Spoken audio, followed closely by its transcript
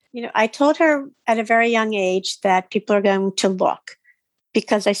I told her at a very young age that people are going to look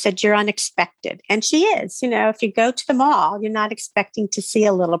because I said, you're unexpected. And she is. If you go to the mall, you're not expecting to see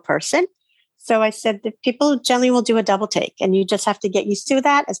a little person. So I said that people generally will do a double take, and you just have to get used to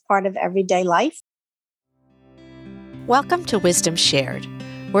that as part of everyday life. Welcome to Wisdom Shared,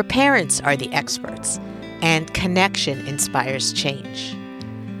 where parents are the experts and connection inspires change.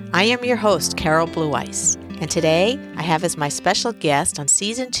 I am your host, Carol Blue-Ice, and today I have as my special guest on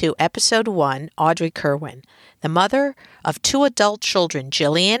Season 2, Episode 1, Audrey Kirwan, the mother of two adult children,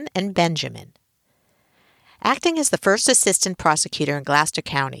 Jillian and Benjamin. Acting as the first assistant prosecutor in Gloucester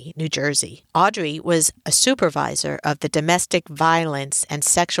County, New Jersey, Audrey was a supervisor of the Domestic Violence and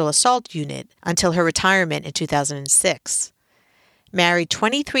Sexual Assault Unit until her retirement in 2006. Married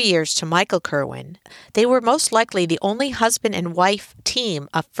 23 years to Michael Kirwan, they were most likely the only husband and wife team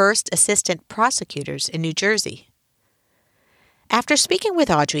of first assistant prosecutors in New Jersey. After speaking with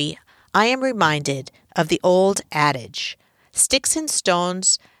Audrey, I am reminded of the old adage, "Sticks and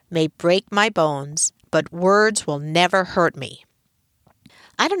stones may break my bones, but words will never hurt me."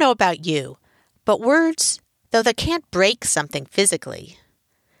 I don't know about you, but words, though they can't break something physically,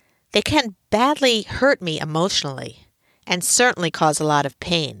 they can badly hurt me emotionally and certainly cause a lot of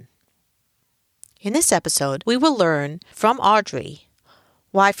pain. In this episode, we will learn from Audrey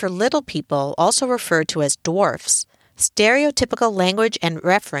why for little people, also referred to as dwarfs, stereotypical language and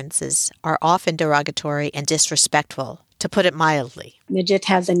references are often derogatory and disrespectful, to put it mildly. Midget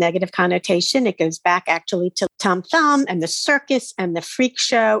has a negative connotation. It goes back actually to Tom Thumb and the circus and the freak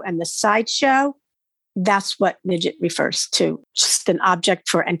show and the sideshow. That's what midget refers to, just an object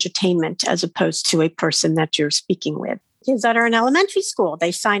for entertainment as opposed to a person that you're speaking with. Kids that are in elementary school,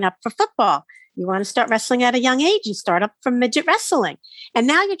 they sign up for football. You want to start wrestling at a young age, you start up from midget wrestling. And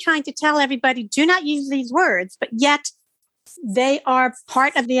now you're trying to tell everybody, do not use these words, but yet they are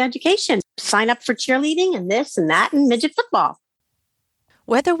part of the education. Sign up for cheerleading and this and that and midget football.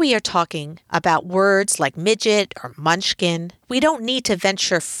 Whether we are talking about words like midget or munchkin, we don't need to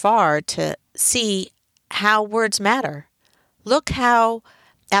venture far to see how words matter. Look how,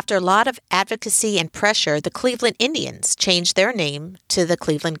 after a lot of advocacy and pressure, the Cleveland Indians changed their name to the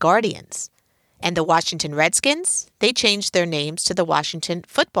Cleveland Guardians. And the Washington Redskins, they changed their names to the Washington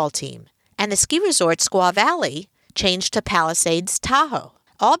Football Team. And the ski resort Squaw Valley changed to Palisades Tahoe.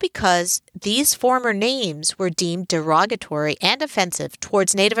 All because these former names were deemed derogatory and offensive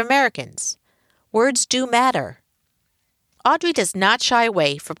towards Native Americans. Words do matter. Audrey does not shy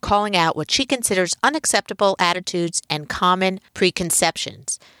away from calling out what she considers unacceptable attitudes and common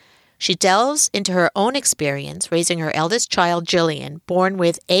preconceptions. She delves into her own experience raising her eldest child, Jillian, born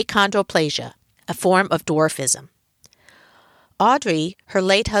with achondroplasia, a form of dwarfism. Audrey, her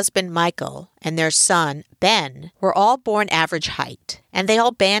late husband Michael, and their son, Ben, were all born average height, and they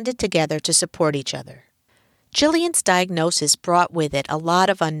all banded together to support each other. Jillian's diagnosis brought with it a lot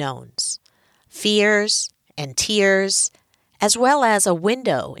of unknowns, fears and tears, as well as a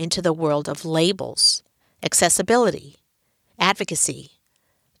window into the world of labels, accessibility, advocacy,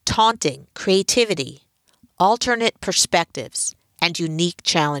 taunting, creativity, alternate perspectives, and unique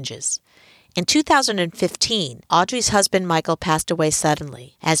challenges. In 2015, Audrey's husband Michael passed away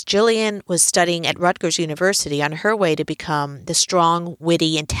suddenly as Jillian was studying at Rutgers University on her way to become the strong,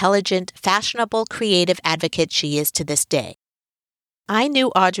 witty, intelligent, fashionable, creative advocate she is to this day. I knew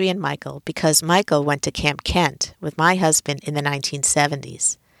Audrey and Michael because Michael went to Camp Kent with my husband in the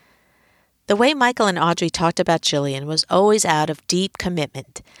 1970s. The way Michael and Audrey talked about Jillian was always out of deep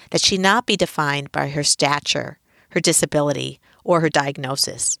commitment that she not be defined by her stature, her disability, or her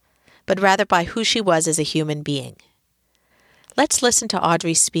diagnosis, but rather by who she was as a human being. Let's listen to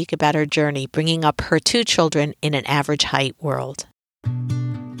Audrey speak about her journey bringing up her two children in an average height world.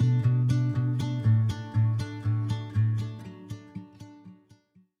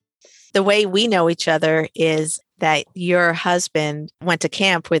 The way we know each other is that your husband went to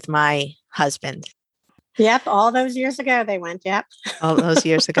camp with my husband. Yep, all those years ago they went, yep. All those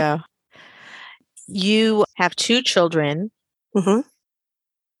years ago. You have two children. Mm-hmm.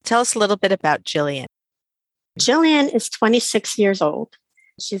 Tell us a little bit about Jillian. Jillian is 26 years old.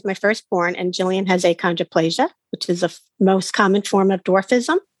 She's my firstborn, and Jillian has achondroplasia, which is the most common form of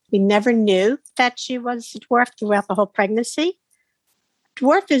dwarfism. We never knew that she was a dwarf throughout the whole pregnancy.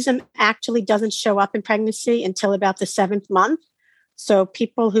 Dwarfism actually doesn't show up in pregnancy until about the 7th month. So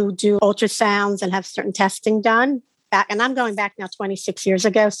people who do ultrasounds and have certain testing done, and I'm going back now 26 years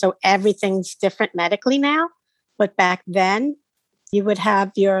ago, so everything's different medically now. But back then, you would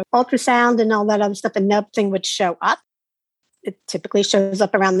have your ultrasound and all that other stuff, and nothing would show up. It typically shows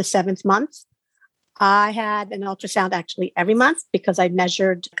up around the 7th month. I had an ultrasound actually every month because I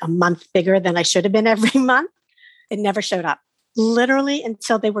measured a month bigger than I should have been every month. It never showed up. Literally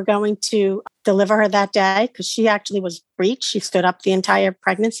until they were going to deliver her that day, because she actually was breech. She stood up the entire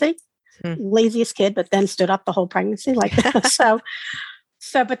pregnancy. Laziest kid, but then stood up the whole pregnancy like that.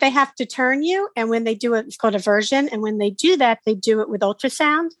 But they have to turn you. And when they do it, it's called a version. And when they do that, they do it with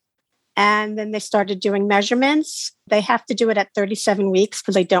ultrasound. And then they started doing measurements. They have to do it at 37 weeks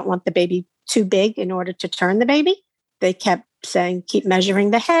because they don't want the baby too big in order to turn the baby. They kept saying, keep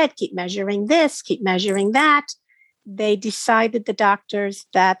measuring the head, keep measuring this, keep measuring that. They decided, the doctors,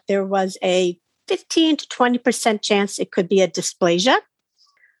 that there was a 15 to 20% chance it could be a dysplasia,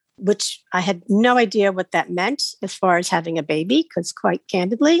 which I had no idea what that meant as far as having a baby, because quite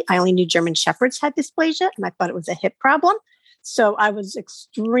candidly, I only knew German Shepherds had dysplasia and I thought it was a hip problem. So I was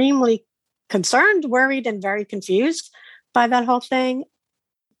extremely concerned, worried, and very confused by that whole thing.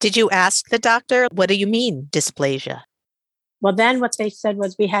 Did you ask the doctor, what do you mean dysplasia? Well, then what they said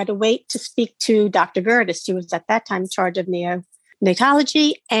was we had to wait to speak to Dr. Gertis, who was at that time in charge of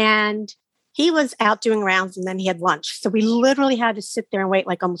neonatology, and he was out doing rounds and then he had lunch. So we literally had to sit there and wait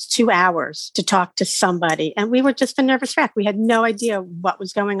like almost 2 hours to talk to somebody. And we were just a nervous wreck. We had no idea what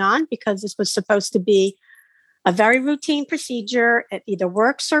was going on because this was supposed to be a very routine procedure. It either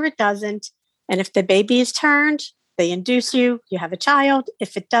works or it doesn't. And if the baby is turned, they induce you, you have a child.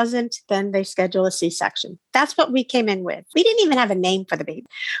 If it doesn't, then they schedule a C-section. That's what we came in with. We didn't even have a name for the baby.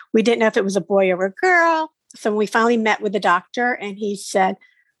 We didn't know if it was a boy or a girl. So we finally met with the doctor and he said,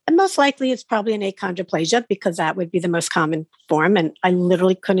 most likely it's probably an achondroplasia because that would be the most common form. And I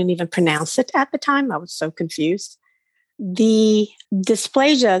literally couldn't even pronounce it at the time. I was so confused. The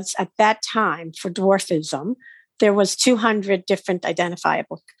dysplasias at that time for dwarfism, there was 200 different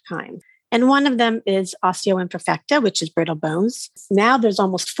identifiable kinds. And one of them is osteoimperfecta, which is brittle bones. Now there's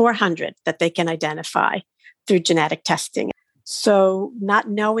almost 400 that they can identify through genetic testing. So not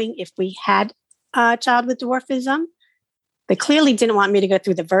knowing if we had a child with dwarfism, they clearly didn't want me to go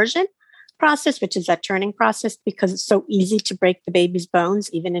through the version process, which is that turning process, because it's so easy to break the baby's bones,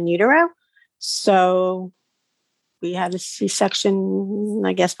 even in utero. So we had a C-section,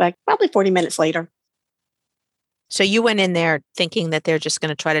 I guess, like probably 40 minutes later. So you went in there thinking that they're just going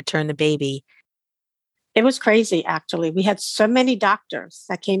to try to turn the baby. It was crazy, actually. We had so many doctors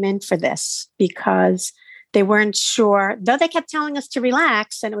that came in for this because they weren't sure, though they kept telling us to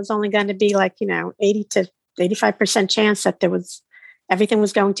relax, and it was only going to be like, 80 to 85% chance that everything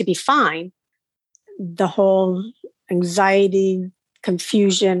was going to be fine. The whole anxiety,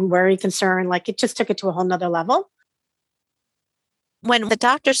 confusion, worry, concern, like it just took it to a whole nother level. When the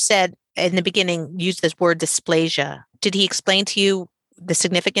doctor said in the beginning, use this word dysplasia, did he explain to you the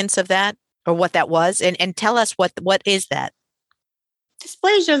significance of that or what that was? And tell us what is that?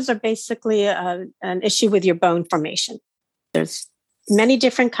 Dysplasias are basically an issue with your bone formation. There's many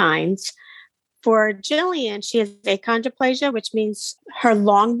different kinds. For Jillian, she has achondroplasia, which means her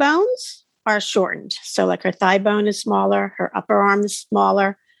long bones are shortened. So like her thigh bone is smaller, her upper arm is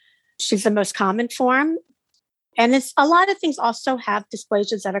smaller. She's the most common form. And it's a lot of things also have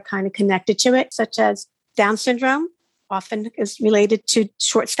dysplasias that are kind of connected to it, such as Down syndrome often is related to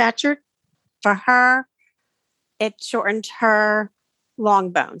short stature. For her, it shortened her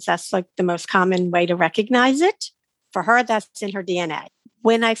long bones. That's like the most common way to recognize it. For her, that's in her DNA.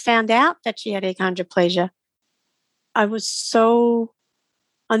 When I found out that she had achondroplasia, I was so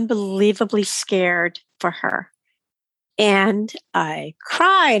unbelievably scared for her. And I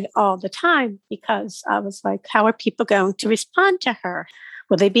cried all the time because I was like, how are people going to respond to her?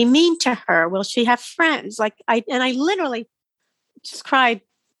 Will they be mean to her? Will she have friends? I literally just cried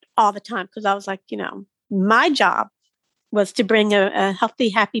all the time because I was like, my job was to bring a healthy,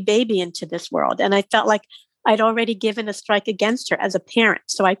 happy baby into this world. And I felt like I'd already given a strike against her as a parent.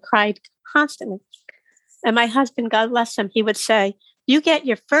 So I cried constantly. And my husband, God bless him, he would say, you get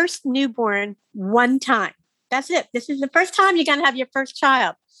your first newborn one time. That's it. This is the first time you're going to have your first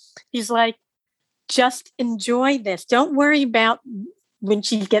child. He's like, just enjoy this. Don't worry about when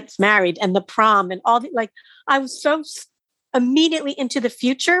she gets married and the prom and all the, I was so immediately into the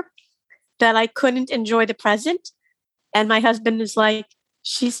future that I couldn't enjoy the present. And my husband is like,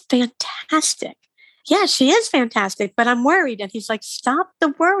 she's fantastic. Yeah, she is fantastic, but I'm worried. And he's like, stop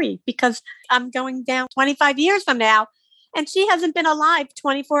the worry because I'm going down 25 years from now and she hasn't been alive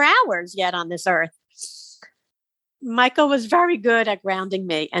 24 hours yet on this earth. Michael was very good at grounding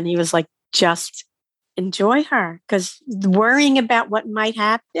me. And he was like, just enjoy her because worrying about what might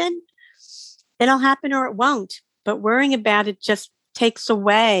happen, it'll happen or it won't. But worrying about it just takes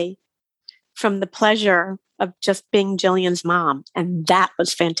away from the pleasure of just being Jillian's mom. And that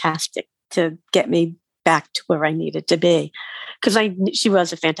was fantastic. to get me back to where I needed to be. Because she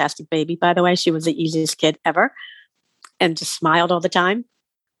was a fantastic baby, by the way. She was the easiest kid ever and just smiled all the time.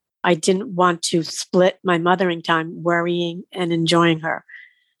 I didn't want to split my mothering time worrying and enjoying her.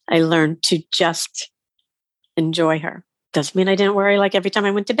 I learned to just enjoy her. Doesn't mean I didn't worry like every time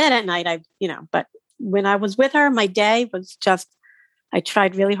I went to bed at night. But when I was with her, my day was just, I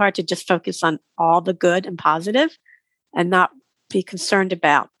tried really hard to just focus on all the good and positive and not be concerned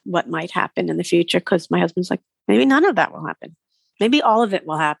about what might happen in the future. Because my husband's like, maybe none of that will happen. Maybe all of it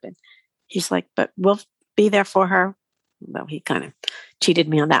will happen. He's like, but we'll be there for her. Well, he kind of cheated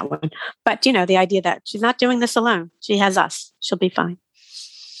me on that one. But, the idea that she's not doing this alone. She has us. She'll be fine.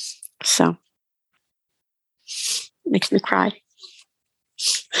 So, makes me cry.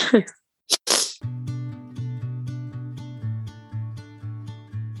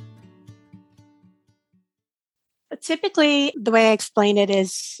 But typically, the way I explain it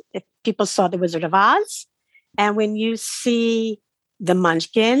is if people saw The Wizard of Oz, and when you see the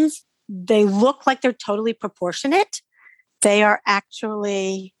Munchkins, they look like they're totally proportionate. They are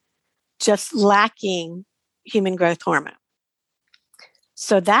actually just lacking human growth hormone.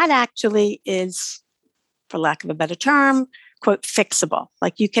 So that actually is, for lack of a better term, quote, fixable.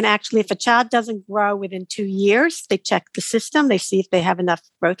 Like you can actually, if a child doesn't grow within 2 years, they check the system, they see if they have enough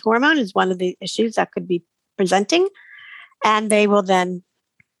growth hormone is one of the issues that could be presenting. And they will then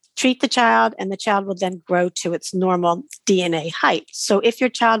treat the child, and the child will then grow to its normal DNA height. So if your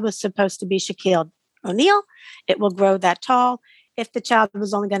child was supposed to be Shaquille O'Neal, it will grow that tall. If the child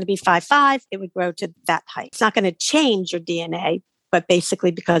was only going to be 5'5", it would grow to that height. It's not going to change your DNA, but basically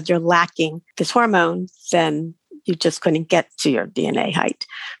because you're lacking this hormone, then you just couldn't get to your DNA height.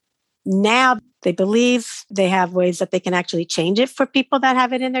 Now they believe they have ways that they can actually change it for people that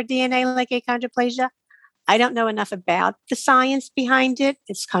have it in their DNA, like achondroplasia. I don't know enough about the science behind it.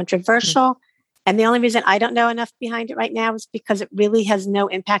 It's controversial. And the only reason I don't know enough behind it right now is because it really has no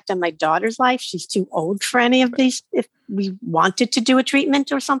impact on my daughter's life. She's too old for any of these. If we wanted to do a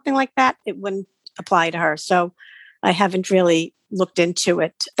treatment or something like that, it wouldn't apply to her. So I haven't really looked into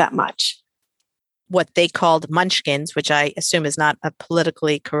it that much. What they called munchkins, which I assume is not a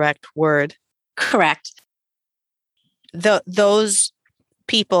politically correct word. Correct. Those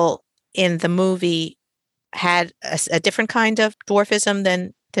people in the movie had a different kind of dwarfism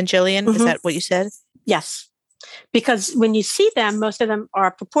than Jillian? Mm-hmm. Is that what you said? Yes. Because when you see them, most of them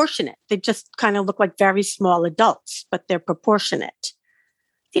are proportionate. They just kind of look like very small adults, but they're proportionate.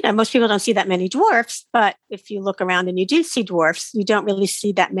 Most people don't see that many dwarfs, but if you look around and you do see dwarfs, you don't really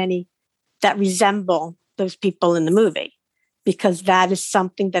see that many that resemble those people in the movie, because that is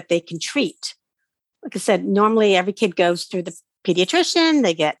something that they can treat. Like I said, normally every kid goes through the pediatrician.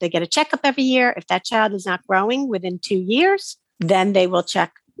 They get a checkup every year. If that child is not growing within 2 years, then they will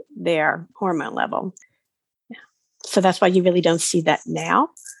check their hormone level. Yeah. So that's why you really don't see that now.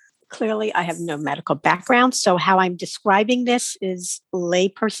 Clearly, I have no medical background. So how I'm describing this is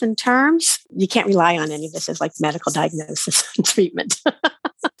layperson terms. You can't rely on any of this as like medical diagnosis and treatment.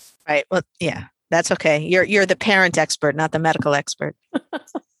 Right. Well, yeah, that's okay. You're the parent expert, not the medical expert.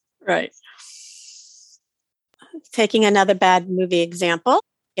 Right. Taking another bad movie example.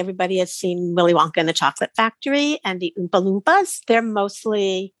 Everybody has seen Willy Wonka and the Chocolate Factory and the Oompa Loompas. They're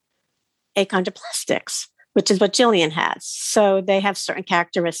mostly achondroplastics, which is what Jillian has. So they have certain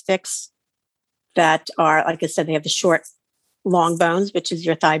characteristics that are, like I said, they have the short, long bones, which is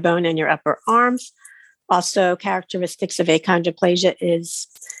your thigh bone and your upper arms. Also, characteristics of achondroplasia is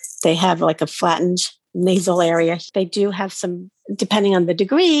they have like a flattened nasal area. They do have some, depending on the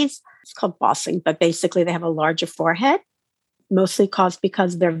degrees, it's called bossing, but basically they have a larger forehead, mostly caused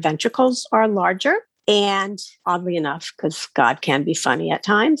because their ventricles are larger. And oddly enough, because God can be funny at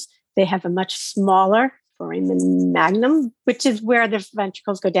times, they have a much smaller foramen magnum, which is where the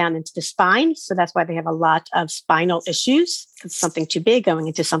ventricles go down into the spine. So that's why they have a lot of spinal issues. It's something too big going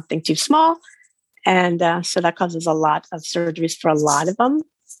into something too small. And so that causes a lot of surgeries for a lot of them.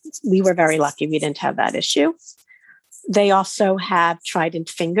 We were very lucky we didn't have that issue. They also have trident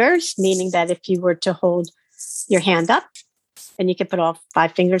fingers, meaning that if you were to hold your hand up and you could put all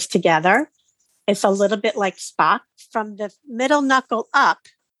 5 fingers together, it's a little bit like Spock. From the middle knuckle up,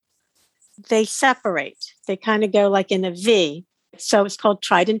 they separate. They kind of go like in a V. So it's called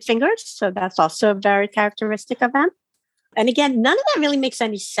trident fingers. So that's also a very characteristic of them. And again, none of that really makes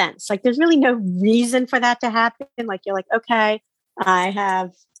any sense. Like there's really no reason for that to happen. Like you're like, okay, I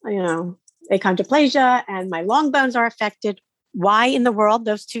have, achondroplasia and my long bones are affected. Why in the world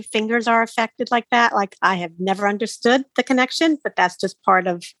those 2 fingers are affected like that? Like I have never understood the connection, but that's just part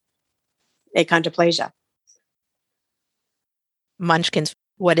of achondroplasia. Munchkins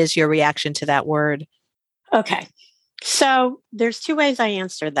What is your reaction to that word? Okay. So there's two ways I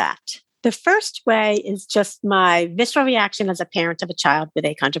answer that. The first way is just my visceral reaction as a parent of a child with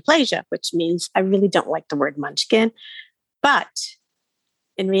achondroplasia, which means I really don't like the word munchkin. But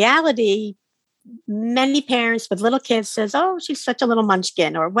in reality, many parents with little kids says, oh, she's such a little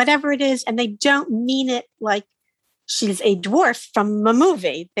munchkin or whatever it is. And they don't mean it like she's a dwarf from a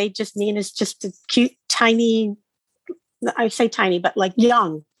movie. They just mean it's just a cute, tiny, I say tiny, but like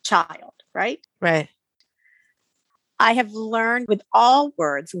young child, right? Right. I have learned with all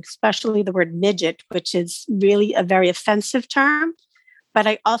words, especially the word midget, which is really a very offensive term. But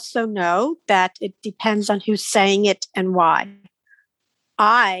I also know that it depends on who's saying it and why.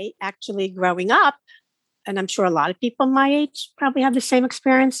 I actually, growing up, and I'm sure a lot of people my age probably have the same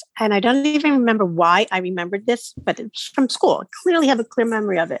experience, and I don't even remember why I remembered this, but it's from school. I clearly have a clear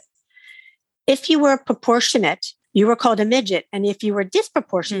memory of it. If you were proportionate, you were called a midget, and if you were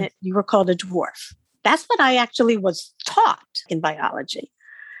disproportionate, you were called a dwarf. That's what I actually was taught in biology.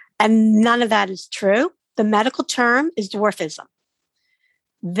 And none of that is true. The medical term is dwarfism.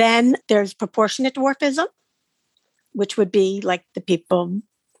 Then there's proportionate dwarfism, which would be like the people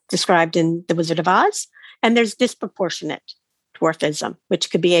described in The Wizard of Oz. And there's disproportionate dwarfism, which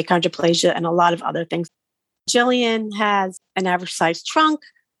could be achondroplasia and a lot of other things. Jillian has an average sized trunk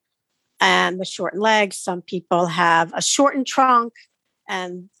and the shortened legs. Some people have a shortened trunk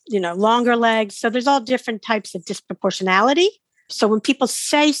and, longer legs. So there's all different types of disproportionality. So when people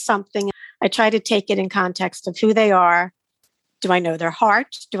say something, I try to take it in context of who they are. Do I know their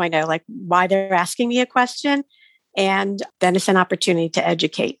heart? Do I know why they're asking me a question? And then it's an opportunity to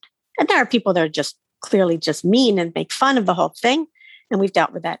educate. And there are people that are just clearly just mean and make fun of the whole thing. And we've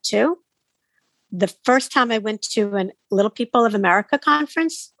dealt with that too. The first time I went to a Little People of America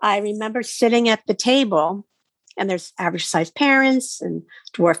conference, I remember sitting at the table and there's average sized parents and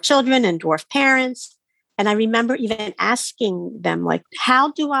dwarf children and dwarf parents. And I remember even asking them,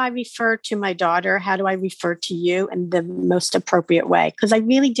 how do I refer to my daughter? How do I refer to you in the most appropriate way? Because I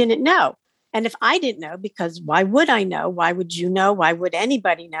really didn't know. And if I didn't know, because why would I know? Why would you know? Why would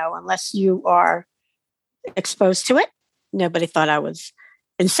anybody know unless you are exposed to it? Nobody thought I was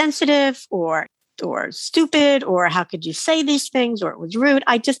insensitive or stupid, or how could you say these things, or it was rude.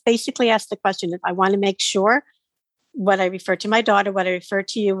 I just basically asked the question if I want to make sure what I refer to my daughter, what I refer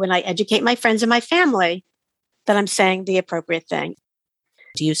to you when I educate my friends and my family, that I'm saying the appropriate thing.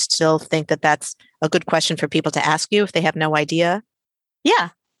 Do you still think that that's a good question for people to ask you if they have no idea? Yeah,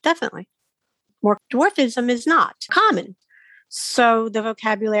 definitely. More dwarfism is not common. So the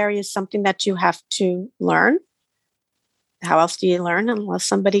vocabulary is something that you have to learn. How else do you learn unless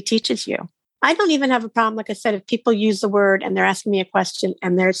somebody teaches you? I don't even have a problem, like I said, if people use the word and they're asking me a question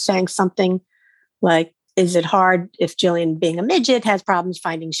and they're saying something like, is it hard if Jillian, being a midget, has problems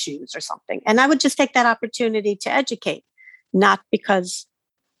finding shoes or something? And I would just take that opportunity to educate, not because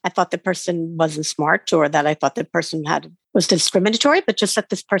I thought the person wasn't smart or that I thought the person was discriminatory, but just that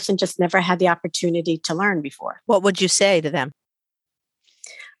this person just never had the opportunity to learn before. What would you say to them?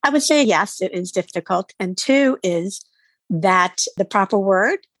 I would say, yes, it is difficult. And two is that the proper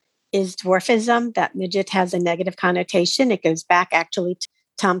word is dwarfism. That midget has a negative connotation. It goes back actually to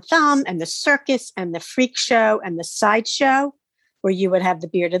Tom Thumb and the circus and the freak show and the sideshow, where you would have the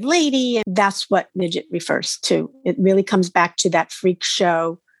bearded lady. And that's what midget refers to. It really comes back to that freak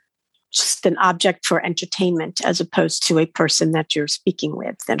show, just an object for entertainment as opposed to a person that you're speaking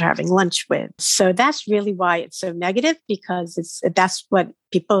with and having lunch with. So that's really why it's so negative, because that's what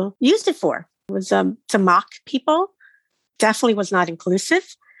people used it for. It was to mock people. Definitely was not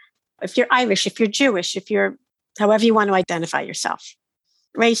inclusive. If you're Irish, if you're Jewish, if you're however you want to identify yourself,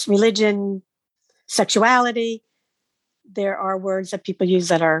 race, religion, sexuality, there are words that people use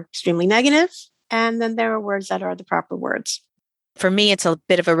that are extremely negative. And then there are words that are the proper words. For me, it's a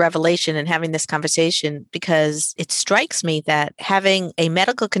bit of a revelation in having this conversation, because it strikes me that having a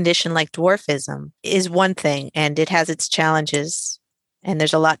medical condition like dwarfism is one thing, and it has its challenges, and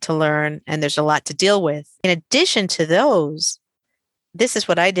there's a lot to learn, and there's a lot to deal with. In addition to those, this is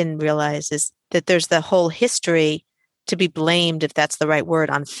what I didn't realize, is that there's the whole history to be blamed, if that's the right word,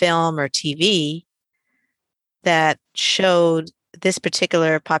 on film or TV that showed this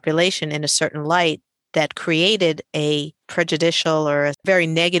particular population in a certain light that created a prejudicial or a very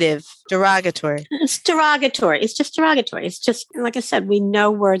negative, derogatory. It's derogatory. It's just derogatory. It's just, like I said, we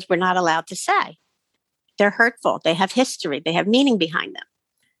know words we're not allowed to say. They're hurtful. They have history. They have meaning behind them.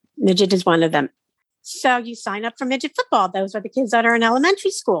 Midget is one of them. So you sign up for midget football. Those are the kids that are in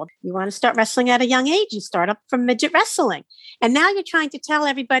elementary school. You want to start wrestling at a young age, you start up from midget wrestling. And now you're trying to tell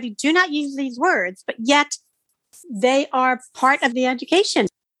everybody, do not use these words, but yet they are part of the education.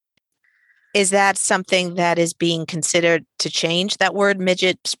 Is that something that is being considered to change that word,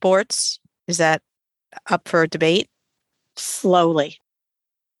 midget sports? Is that up for debate? Slowly.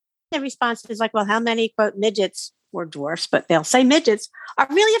 The response is like, well, how many, quote, midgets or dwarfs, but they'll say midgets, are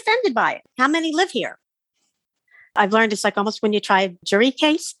really offended by it? How many live here? I've learned it's like almost when you try a jury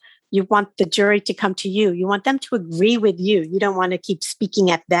case, you want the jury to come to you. You want them to agree with you. You don't want to keep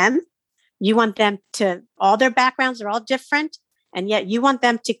speaking at them. You want them to, all their backgrounds are all different. And yet you want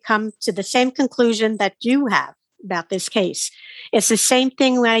them to come to the same conclusion that you have about this case. It's the same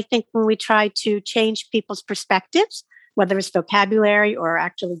thing when I think when we try to change people's perspectives, whether it's vocabulary or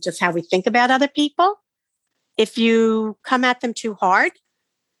actually just how we think about other people. If you come at them too hard,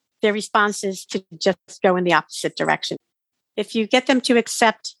 their response is to just go in the opposite direction. If you get them to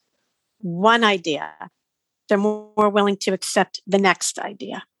accept one idea, they're more willing to accept the next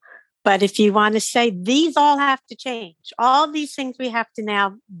idea. But if you want to say, these all have to change, all these things we have to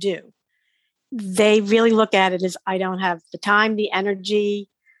now do, they really look at it as, I don't have the time, the energy,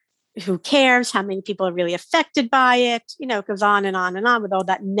 who cares, how many people are really affected by it, it goes on and on and on with all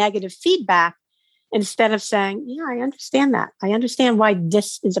that negative feedback, instead of saying, yeah, I understand that. I understand why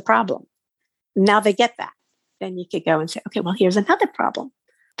this is a problem. Now they get that. Then you could go and say, okay, well, here's another problem.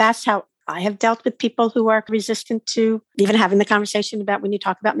 That's how I have dealt with people who are resistant to even having the conversation about when you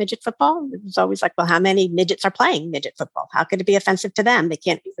talk about midget football. It's always like, well, how many midgets are playing midget football? How could it be offensive to them? They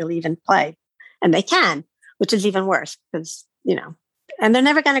can't really even play. And they can, which is even worse because, and they're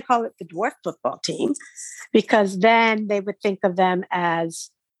never going to call it the dwarf football team because then they would think of them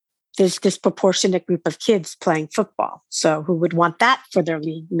as this disproportionate group of kids playing football. So who would want that for their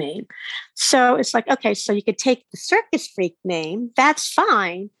league name? So it's like, okay, so you could take the circus freak name. That's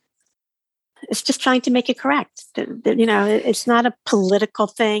fine. It's just trying to make it correct. It's not a political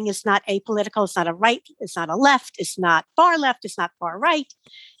thing. It's not apolitical. It's not a right. It's not a left. It's not far left. It's not far right.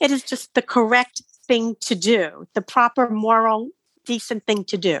 It is just the correct thing to do, the proper, moral, decent thing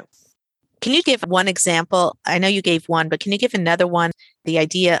to do. Can you give one example? I know you gave one, but can you give another one? The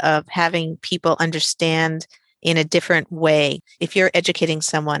idea of having people understand in a different way, if you're educating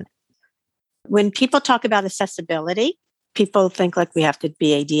someone. When people talk about accessibility, people think like we have to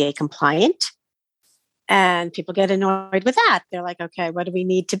be ADA compliant. And people get annoyed with that. They're like, okay, what do we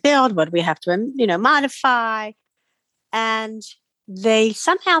need to build? What do we have to, modify? And they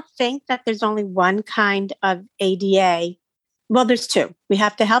somehow think that there's only one kind of ADA. Well, there's two. We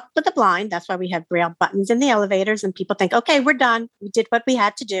have to help with the blind. That's why we have braille buttons in the elevators. And people think, okay, we're done. We did what we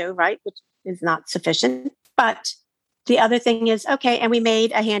had to do, right? Which is not sufficient. But the other thing is, okay, and we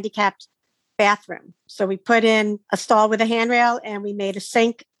made a handicapped bathroom. So we put in a stall with a handrail and we made a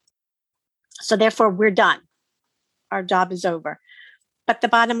sink. So therefore, we're done. Our job is over. But the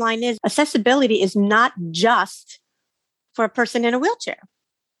bottom line is accessibility is not just for a person in a wheelchair.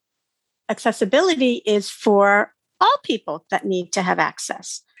 Accessibility is for all people that need to have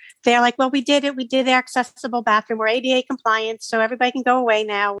access. They're like, well, we did it. We did the accessible bathroom. We're ADA compliant, so everybody can go away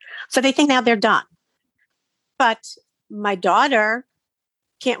now. So they think now they're done. But my daughter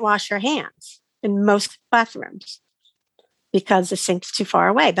can't wash her hands in most bathrooms because the sink's too far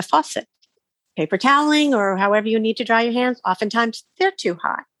away, the faucet. Paper toweling or however you need to dry your hands, oftentimes they're too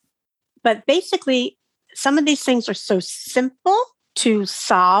hot. But basically, some of these things are so simple to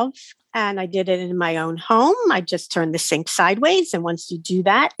solve. And I did it in my own home. I just turned the sink sideways. And once you do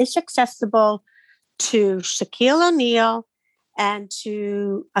that, it's accessible to Shaquille O'Neal and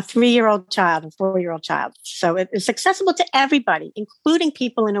to a 3-year-old child, a 4-year-old child. So it's accessible to everybody, including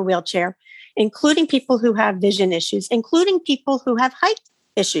people in a wheelchair, including people who have vision issues, including people who have height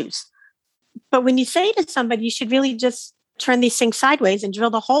issues. But when you say to somebody, you should really just turn these things sideways and drill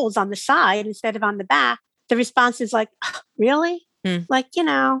the holes on the side instead of on the back, the response is like, really? Like,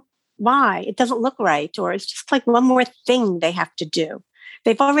 why? It doesn't look right. Or it's just like one more thing they have to do.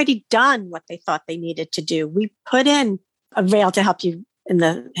 They've already done what they thought they needed to do. We put in a rail to help you in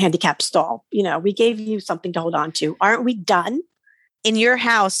the handicap stall. We gave you something to hold on to. Aren't we done? In your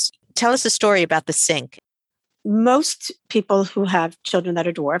house, tell us a story about the sink. Most people who have children that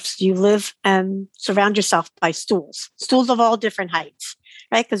are dwarfs, you live and surround yourself by stools of all different heights,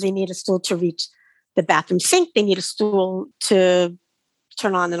 right? Because they need a stool to reach the bathroom sink. They need a stool to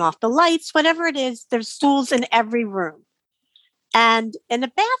turn on and off the lights, whatever it is. There's stools in every room. And in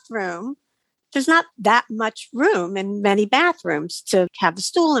a bathroom, there's not that much room in many bathrooms to have the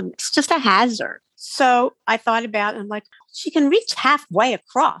stool. And it's just a hazard. So I thought about it and like, she can reach halfway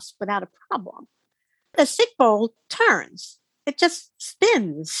across without a problem. The sick bowl turns. It just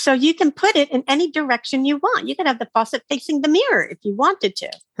spins. So you can put it in any direction you want. You could have the faucet facing the mirror if you wanted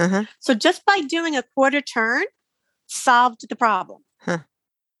to. Uh-huh. So just by doing a quarter turn, solved the problem. Huh.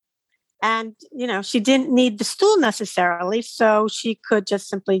 And, she didn't need the stool necessarily. So she could just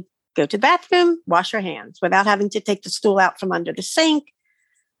simply go to the bathroom, wash her hands without having to take the stool out from under the sink.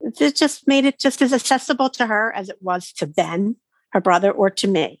 It just made it just as accessible to her as it was to Ben, her brother, or to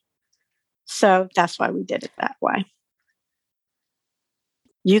me. So that's why we did it that way.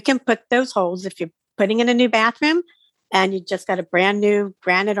 You can put those holes if you're putting in a new bathroom and you just got a brand new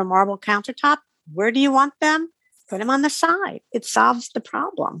granite or marble countertop. Where do you want them? Put them on the side. It solves the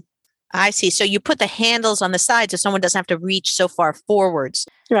problem. I see. So you put the handles on the side so someone doesn't have to reach so far forwards.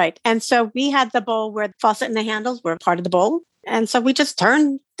 Right. And so we had the bowl where the faucet and the handles were part of the bowl. And so we just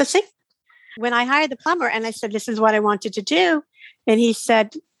turned the sink. When I hired the plumber and I said, this is what I wanted to do. And he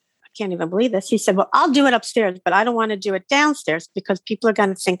said, I can't even believe this. He said, well, I'll do it upstairs, but I don't want to do it downstairs because people are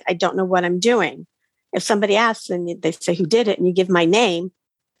going to think I don't know what I'm doing. If somebody asks and they say, who did it? And you give my name,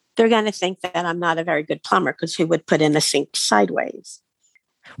 they're going to think that I'm not a very good plumber because who would put in the sink sideways?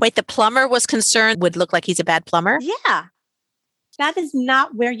 Wait, the plumber was concerned would look like he's a bad plumber? Yeah. That is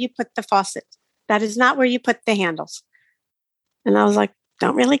not where you put the faucet. That is not where you put the handles. And I was like,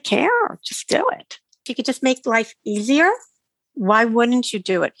 don't really care. Just do it. If you could just make life easier, why wouldn't you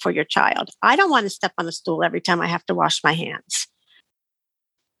do it for your child? I don't want to step on a stool every time I have to wash my hands.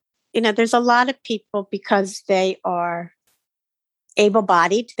 There's a lot of people because they are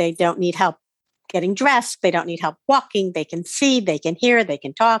able-bodied. They don't need help getting dressed. They don't need help walking. They can see, they can hear, they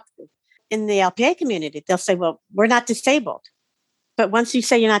can talk. In the LPA community, they'll say, well, we're not disabled. But once you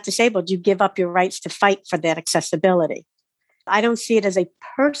say you're not disabled, you give up your rights to fight for that accessibility. I don't see it as a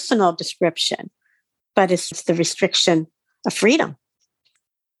personal description, but it's the restriction of freedom.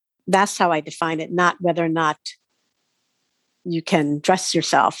 That's how I define it, not whether or not you can dress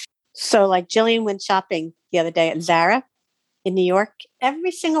yourself. So like Jillian went shopping the other day at Zara in New York.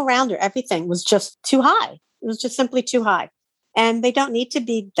 Every single rounder, everything was just too high. It was just simply too high. And they don't need to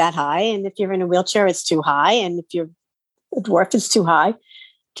be that high. And if you're in a wheelchair, it's too high. And if you're a dwarf, it's too high.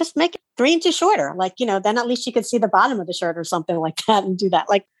 Just make it 3 inches shorter. Then at least you could see the bottom of the shirt or something like that and do that.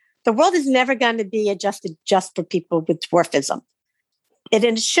 The world is never going to be adjusted just for people with dwarfism.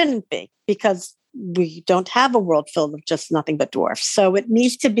 It shouldn't be because we don't have a world filled with just nothing but dwarfs. So it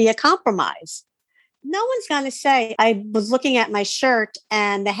needs to be a compromise. No one's going to say, I was looking at my shirt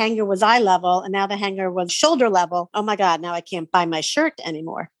and the hanger was eye level and now the hanger was shoulder level. Oh my God, now I can't buy my shirt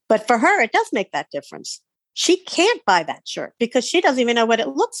anymore. But for her, it does make that difference. She can't buy that shirt because she doesn't even know what it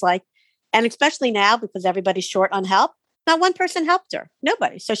looks like. And especially now because everybody's short on help, not one person helped her.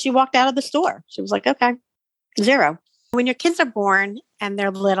 Nobody. So she walked out of the store. She was like, okay, 0. When your kids are born and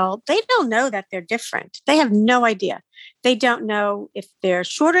they're little, they don't know that they're different. They have no idea. They don't know if they're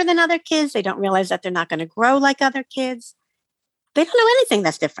shorter than other kids. They don't realize that they're not going to grow like other kids. They don't know anything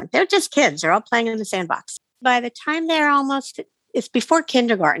that's different. They're just kids. They're all playing in the sandbox. By the time it's before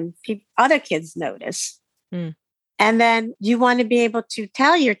kindergarten, other kids notice. Mm. And then you want to be able to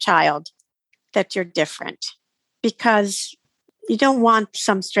tell your child that you're different because you don't want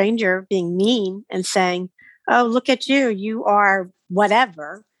some stranger being mean and saying, oh, look at you. You are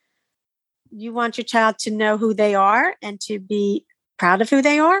whatever. You want your child to know who they are and to be proud of who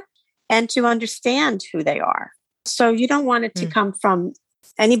they are and to understand who they are. So you don't want it to come from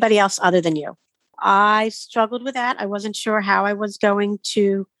anybody else other than you. I struggled with that. I wasn't sure how I was going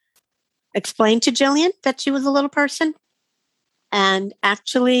to explain to Jillian that she was a little person. And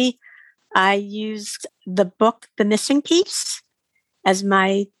actually, I used the book, The Missing Piece, as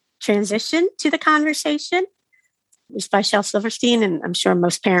my transition to the conversation. It's by Shel Silverstein, and I'm sure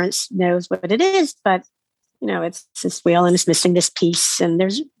most parents knows what it is, but it's this wheel and it's missing this piece, and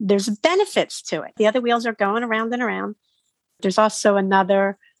there's benefits to it. The other wheels are going around and around. There's also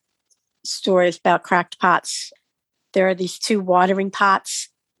another story about cracked pots. There are these 2 watering pots.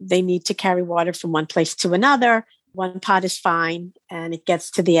 They need to carry water from one place to another. One pot is fine, and it gets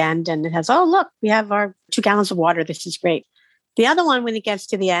to the end, and it has, oh, look, we have our 2 gallons of water. This is great. The other one, when it gets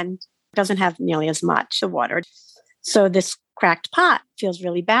to the end, doesn't have nearly as much of water. So this cracked pot feels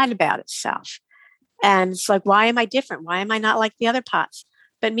really bad about itself. And it's like, why am I different? Why am I not like the other pots?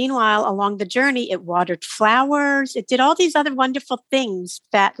 But meanwhile, along the journey, it watered flowers. It did all these other wonderful things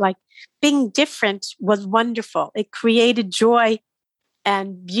that, being different was wonderful. It created joy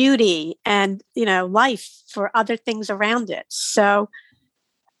and beauty and, life for other things around it. So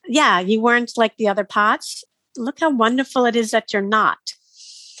yeah, you weren't like the other pots. Look how wonderful it is that you're not.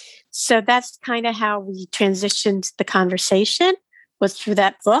 So that's kind of how we transitioned the conversation, was through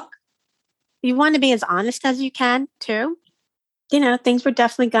that book. You want to be as honest as you can too. Things were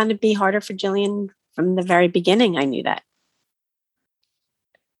definitely going to be harder for Jillian from the very beginning. I knew that.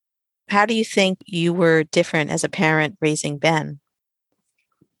 How do you think you were different as a parent raising Ben?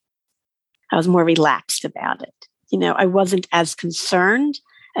 I was more relaxed about it. I wasn't as concerned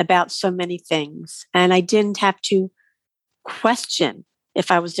about so many things, and I didn't have to question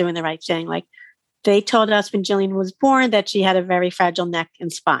if I was doing the right thing. Like, they told us when Jillian was born that she had a very fragile neck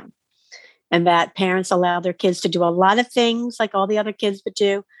and spine, and that parents allow their kids to do a lot of things like all the other kids would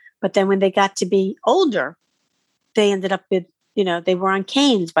do. But then when they got to be older, they ended up with, they were on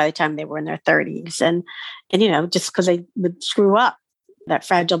canes by the time they were in their 30s. And just because they would screw up that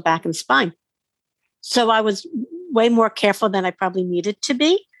fragile back and spine. So I was way more careful than I probably needed to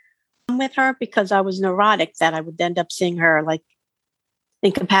be with her, because I was neurotic, that I would end up seeing her like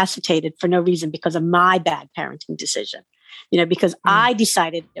incapacitated for no reason because of my bad parenting decision. Because I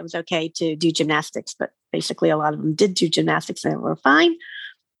decided it was okay to do gymnastics, but basically a lot of them did do gymnastics and they were fine.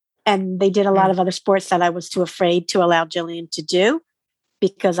 And they did a lot of other sports that I was too afraid to allow Jillian to do,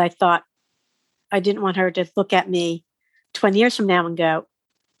 because I thought I didn't want her to look at me 20 years from now and go,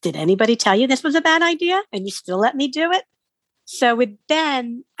 did anybody tell you this was a bad idea? And you still let me do it? So with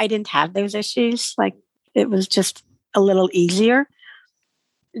Ben, I didn't have those issues. Like, it was just a little easier.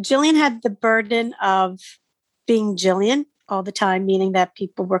 Jillian had the burden of being Jillian all the time, meaning that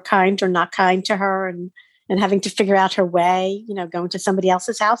people were kind or not kind to her, and having to figure out her way, going to somebody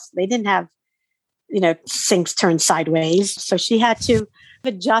else's house. They didn't have, sinks turned sideways. So she had to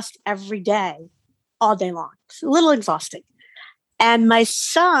adjust every day, all day long. It's a little exhausting. And my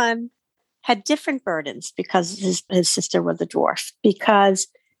son had different burdens because his sister was a dwarf, because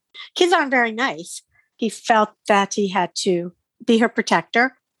kids aren't very nice. He felt that he had to be her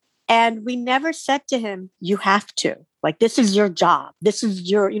protector. And we never said to him, you have to. Like, this is your job. This is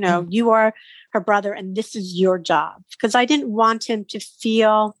your, you are her brother and this is your job. Because I didn't want him to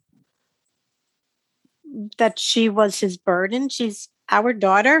feel that she was his burden. She's our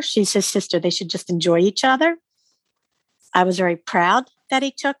daughter. She's his sister. They should just enjoy each other. I was very proud that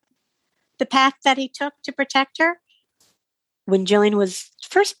he took the path that he took to protect her. When Jillian was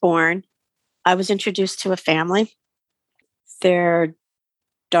first born, I was introduced to a family. Their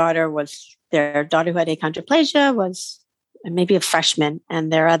daughter who had achondroplasia was maybe a freshman,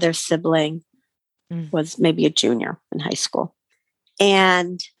 and their other sibling was maybe a junior in high school.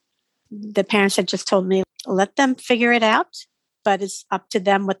 And the parents had just told me, let them figure it out, but it's up to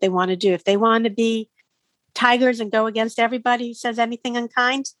them what they want to do. If they want to be tigers and go against everybody who says anything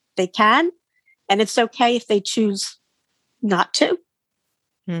unkind, they can. And it's okay if they choose not to.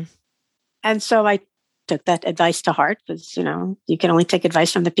 And so I took that advice to heart, because, you can only take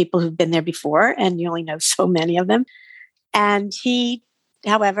advice from the people who've been there before, and you only know so many of them. And he,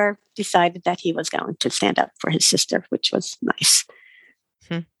 however, decided that he was going to stand up for his sister, which was nice.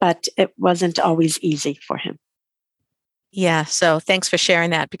 But it wasn't always easy for him. Yeah. So thanks for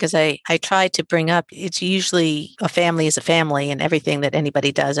sharing that, because I tried to bring up, it's usually a family is a family, and everything that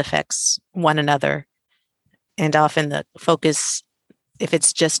anybody does affects one another. And often the focus, if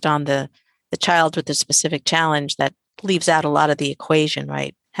it's just on the child with a specific challenge, that leaves out a lot of the equation,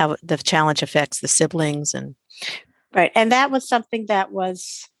 right? How the challenge affects the siblings and... Right. And that was something that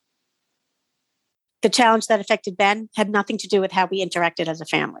was the challenge that affected Ben, had nothing to do with how we interacted as a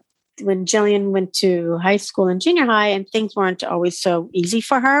family. When Jillian went to high school and junior high, and things weren't always so easy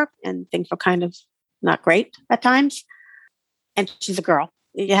for her, and things were kind of not great at times. And she's a girl.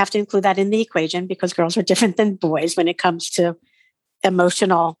 You have to include that in the equation, because girls are different than boys when it comes to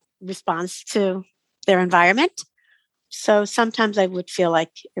emotional response to their environment. So sometimes I would feel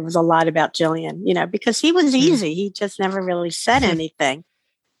like it was a lot about Jillian, because he was easy. He just never really said anything.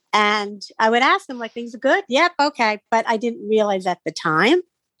 And I would ask him, like, things are good? Yep. Okay. But I didn't realize at the time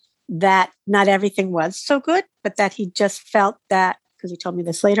that not everything was so good, but that he just felt that, because he told me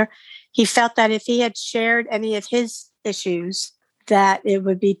this later, he felt that if he had shared any of his issues, that it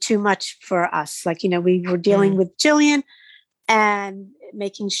would be too much for us. Like, we were dealing with Jillian and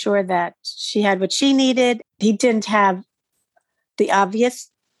making sure that she had what she needed. He didn't have the obvious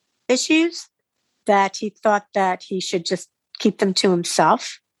issues, that he thought that he should just keep them to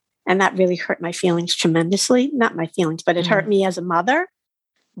himself. And that really hurt my feelings tremendously. Not my feelings, but it hurt me as a mother,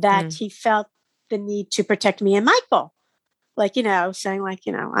 that he felt the need to protect me and Michael. Like, saying like,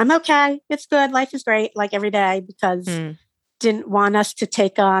 I'm okay. It's good. Life is great. Like every day, because didn't want us to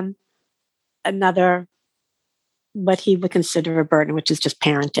take on another, what he would consider a burden, which is just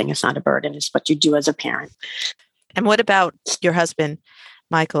parenting. It's not a burden. It's what you do as a parent. And what about your husband,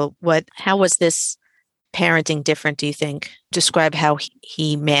 Michael? How was this parenting different, do you think? Describe how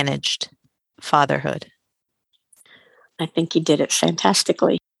he managed fatherhood. I think he did it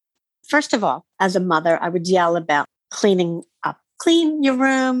fantastically. First of all, as a mother, I would yell about cleaning up, clean your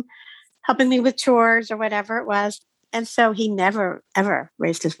room, helping me with chores or whatever it was. And so he never, ever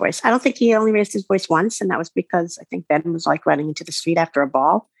raised his voice. I don't think he only raised his voice once. And that was because I think Ben was like running into the street after a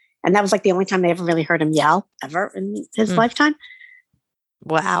ball. And that was like the only time they ever really heard him yell ever in his lifetime.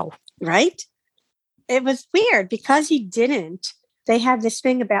 Wow. Right? It was weird because he didn't. They had this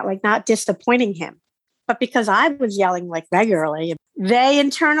thing about like not disappointing him. But because I was yelling like regularly, they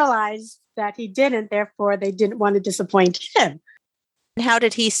internalized that he didn't. Therefore, they didn't want to disappoint him. How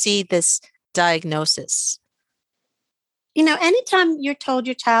did he see this diagnosis? You know, anytime you're told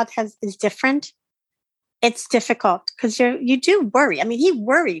your child is different, it's difficult because you do worry. I mean, he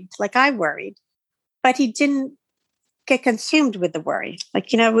worried like I worried, but he didn't get consumed with the worry.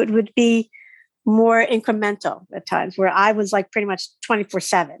 Like, you know, it would be more incremental at times where I was like pretty much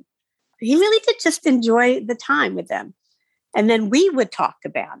 24/7. He really did just enjoy the time with them. And then we would talk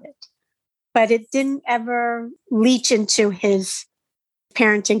about it, but it didn't ever leach into his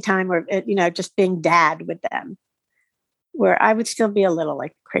parenting time or, you know, just being dad with them, where I would still be a little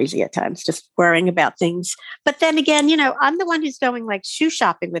like crazy at times, just worrying about things. But then again, you know, I'm the one who's going like shoe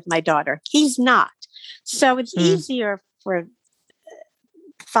shopping with my daughter. He's not. So it's easier for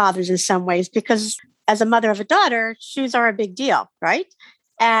fathers in some ways because as a mother of a daughter, shoes are a big deal, right?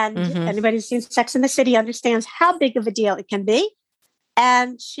 And anybody who's seen Sex and the City understands how big of a deal it can be.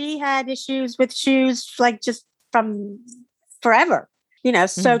 And she had issues with shoes like just from forever, you know.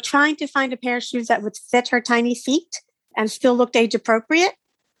 So trying to find a pair of shoes that would fit her tiny feet and still looked age appropriate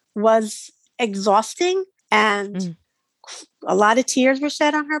was exhausting. And a lot of tears were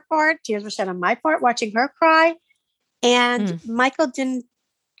shed on her part. Tears were shed on my part watching her cry. And Michael didn't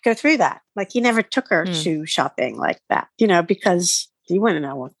go through that. Like he never took her shoe shopping like that, you know, because he wouldn't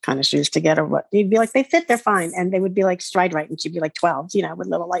know what kind of shoes to get or what. He'd be like, they fit, they're fine. And they would be like stride right. And she'd be like 12, you know, with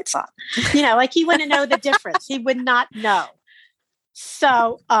little lights on, you know, like he wouldn't know the difference. He would not know.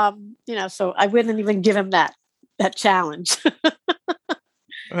 So, you know, so I wouldn't even give him that challenge.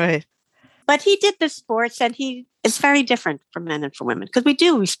 Right. But he did the sports and he is very different for men and for women because we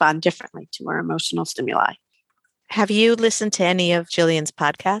do respond differently to our emotional stimuli. Have you listened to any of Jillian's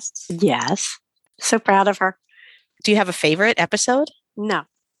podcasts? Yes. So proud of her. Do you have a favorite episode? No,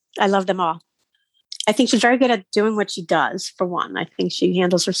 I love them all. I think she's very good at doing what she does, for one. I think she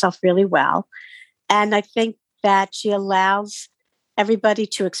handles herself really well. And I think that she allows everybody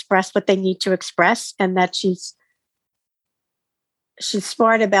to express what they need to express and that she's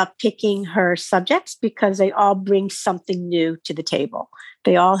smart about picking her subjects because they all bring something new to the table.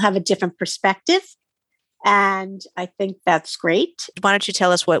 They all have a different perspective. And I think that's great. Why don't you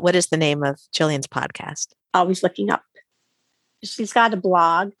tell us what is the name of Jillian's podcast? Always Looking Up. She's got a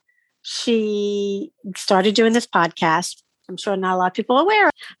blog. She started doing this podcast. I'm sure not a lot of people are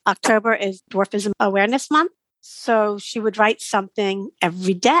aware. October is Dwarfism Awareness Month. So she would write something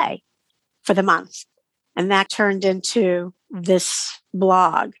every day for the month. And that turned into this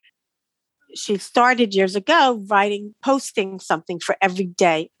blog. She started years ago posting something for every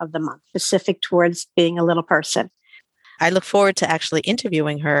day of the month, specific towards being a little person. I look forward to actually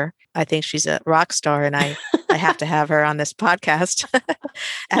interviewing her. I think she's a rock star and I have to have her on this podcast,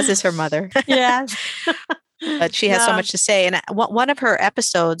 as is her mother. Yes. But she has so much to say. And one of her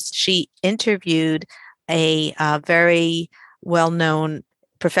episodes, she interviewed a very well-known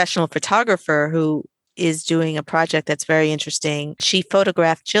professional photographer who is doing a project that's very interesting. She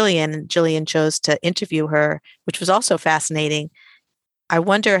photographed Jillian and Jillian chose to interview her, which was also fascinating. I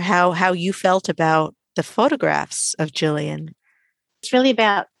wonder how you felt about the photographs of Jillian. It's really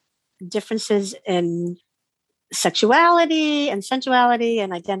about differences in sexuality and sensuality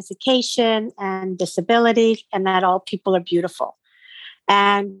and identification and disability, and that all people are beautiful.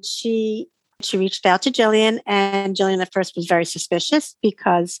 And she reached out to Jillian, and Jillian at first was very suspicious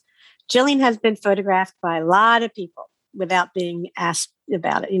because Jillian has been photographed by a lot of people without being asked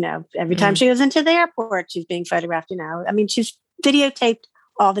about it. You know, every time she goes into the airport, she's being photographed, you know. I mean, she's videotaped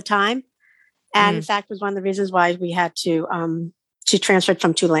all the time. And in fact, was one of the reasons why we had to, she transferred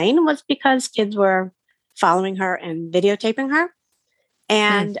from Tulane was because kids were following her and videotaping her.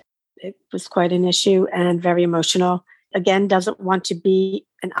 And it was quite an issue and very emotional. Again, doesn't want to be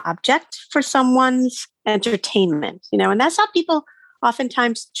an object for someone's entertainment, you know, and that's how people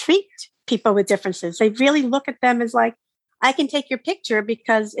oftentimes treat people with differences. They really look at them as like, I can take your picture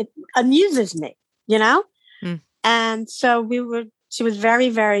because it amuses me, you know? And so she was very,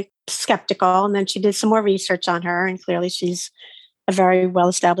 very skeptical. And then she did some more research on her. And clearly she's a very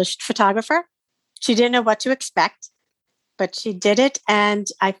well-established photographer. She didn't know what to expect, but she did it. And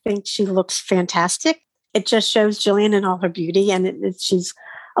I think she looks fantastic. It just shows Jillian in all her beauty. And she's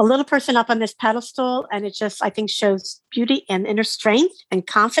a little person up on this pedestal. And it just, I think, shows beauty and inner strength and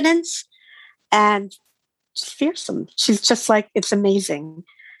confidence. And just fearsome. She's just like, it's amazing.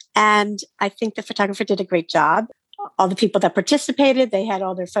 And I think the photographer did a great job. All the people that participated, they had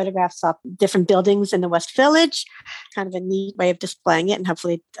all their photographs up different buildings in the West Village, kind of a neat way of displaying it. And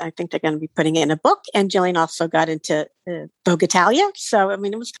hopefully, I think they're going to be putting it in a book. And Jillian also got into Vogue Italia. So, I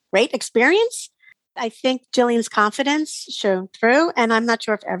mean, it was a great experience. I think Jillian's confidence shone through. And I'm not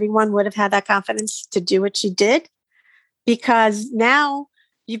sure if everyone would have had that confidence to do what she did, because now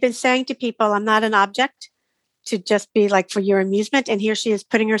you've been saying to people, I'm not an object to just be like for your amusement. And here she is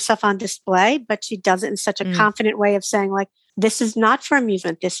putting herself on display, but she does it in such a confident way of saying, like, this is not for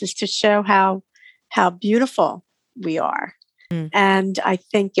amusement. This is to show how beautiful we are. And I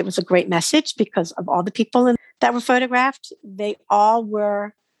think it was a great message because of all the people that were photographed. They all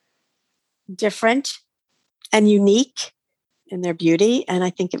were different and unique in their beauty. And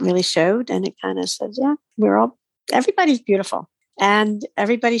I think it really showed. And it kind of said, yeah, everybody's beautiful and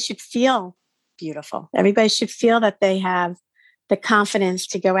everybody should feel beautiful. Everybody should feel that they have the confidence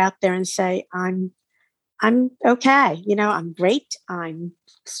to go out there and say, I'm okay. I'm great. I'm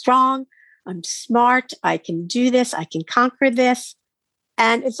strong. I'm smart. I can do this. I can conquer this.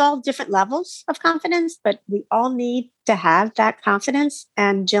 And it's all different levels of confidence, but we all need to have that confidence.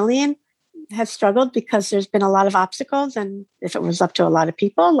 And Jillian has struggled because there's been a lot of obstacles. And if it was up to a lot of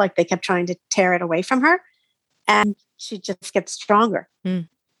people, like they kept trying to tear it away from her, and she just gets stronger.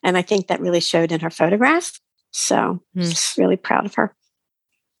 And I think that really showed in her photographs. So just really proud of her.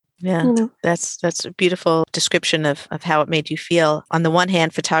 Yeah, that's a beautiful description of how it made you feel. On the one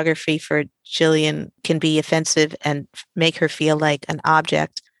hand, photography for Jillian can be offensive and make her feel like an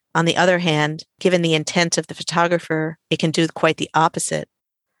object. On the other hand, given the intent of the photographer, it can do quite the opposite,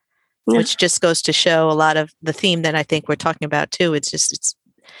 which just goes to show a lot of the theme that I think we're talking about too. It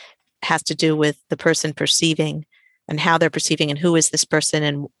has to do with the person perceiving and how they're perceiving and who is this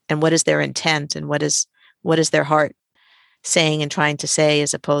person and what is their intent and what is their heart saying and trying to say,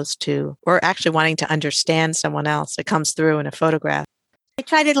 as opposed to, or actually wanting to understand someone else. It comes through in a photograph.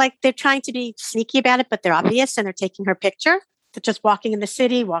 They're trying to be sneaky about it, but they're obvious and they're taking her picture. They're just walking in the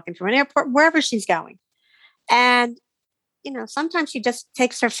city, walking through an airport, wherever she's going. And, sometimes she just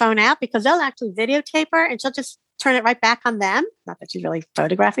takes her phone out because they'll actually videotape her and she'll just turn it right back on them. Not that she's really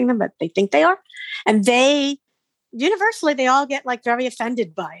photographing them, but they think they are. And universally, they all get like very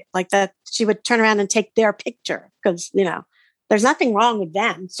offended by it. Like that she would turn around and take their picture because, there's nothing wrong with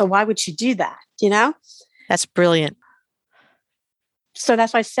them. So why would she do that? That's brilliant. So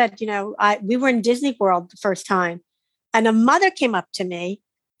that's why I said, we were in Disney World the first time and a mother came up to me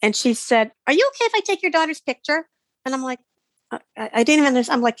and she said, "Are you okay if I take your daughter's picture?" And I'm like, I didn't even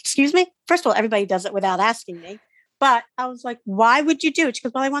understand. I'm like, excuse me? First of all, everybody does it without asking me. But I was like, why would you do it? She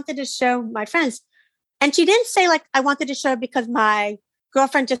goes, well, I wanted to show my friends. And she didn't say like, I wanted to show because my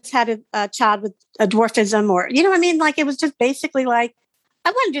girlfriend just had a child with a dwarfism or, what I mean? Like, it was just basically like,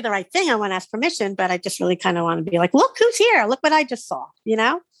 I want to do the right thing. I want to ask permission, but I just really kind of want to be like, look who's here. Look what I just saw,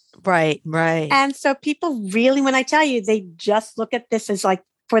 Right. And so people really, when I tell you, they just look at this as like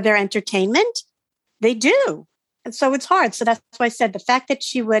for their entertainment, they do. And so it's hard. So that's why I said the fact that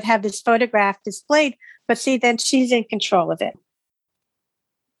she would have this photograph displayed, but see, then she's in control of it.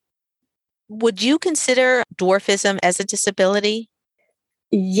 Would you consider dwarfism as a disability?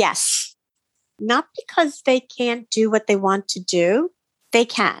 Yes. Not because they can't do what they want to do. They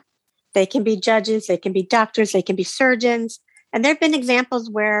can. They can be judges. They can be doctors. They can be surgeons. And there have been examples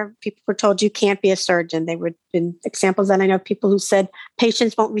where people were told you can't be a surgeon. There have been examples that I know people who said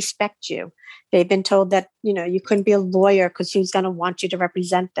patients won't respect you. They've been told that, you couldn't be a lawyer because who's going to want you to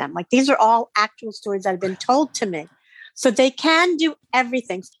represent them. Like these are all actual stories that have been told to me. So they can do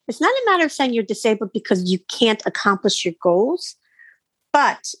everything. It's not a matter of saying you're disabled because you can't accomplish your goals,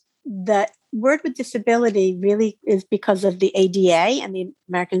 but the word with disability really is because of the ADA and the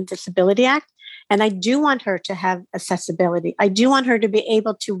American Disability Act. And I do want her to have accessibility. I do want her to be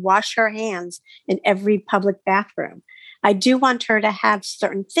able to wash her hands in every public bathroom. I do want her to have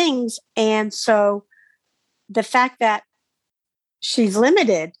certain things. And so the fact that she's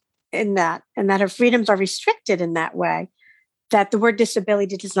limited in that and that her freedoms are restricted in that way, that the word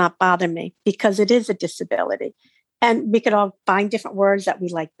disability does not bother me because it is a disability. And we could all find different words that we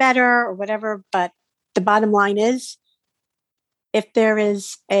like better or whatever. But the bottom line is, if there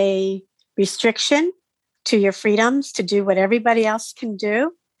is a restriction to your freedoms to do what everybody else can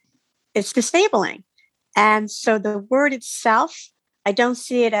do, it's disabling. And so the word itself, I don't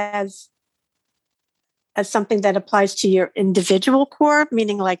see it as something that applies to your individual core,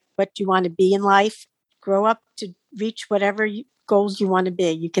 meaning like what you want to be in life, grow up to reach whatever goals you want to be.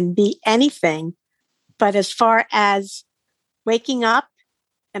 You can be anything. But as far as waking up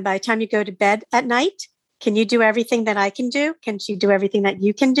and by the time you go to bed at night, Can you do everything that I can do? Can she do everything that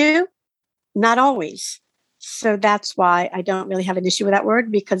you can do? Not always. So that's why I don't really have an issue with that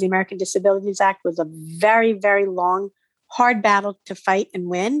word, because the American Disabilities Act was a very, very long, hard battle to fight and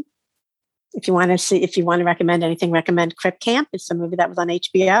win. If you want to recommend anything, recommend Crip Camp. It's a movie that was on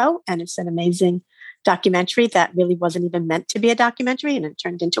HBO, and it's an amazing documentary that really wasn't even meant to be a documentary, and it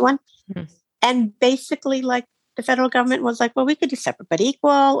turned into one. Mm-hmm. And basically, like, the federal government was like, well, we could do separate but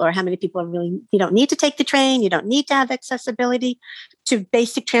equal, or how many people are really, you don't need to take the train. You don't need to have accessibility to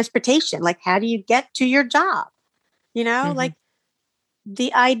basic transportation. Like, how do you get to your job? Like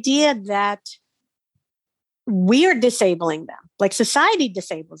the idea that we're disabling them, like society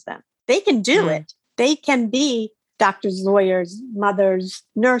disables them. They can do it. They can be doctors, lawyers, mothers,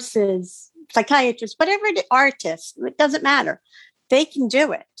 nurses, psychiatrists, whatever it is, artists. It doesn't matter. They can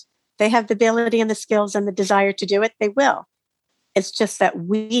do it. They have the ability and the skills and the desire to do it. They will. It's just that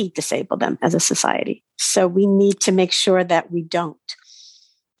we disable them as a society. So we need to make sure that we don't.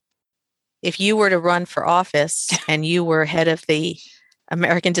 If you were to run for office and you were head of the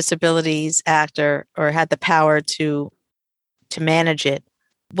American Disabilities Act or had the power to manage it,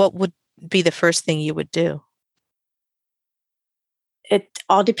 what would be the first thing you would do? It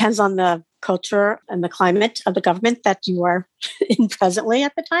all depends on the culture and the climate of the government that you are in presently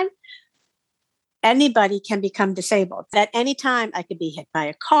at the time. Anybody can become disabled. At any time, I could be hit by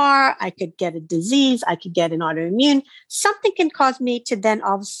a car, I could get a disease, I could get an autoimmune. Something can cause me to then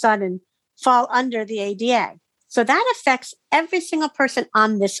all of a sudden fall under the ADA. So that affects every single person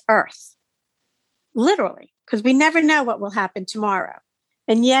on this earth, literally, because we never know what will happen tomorrow.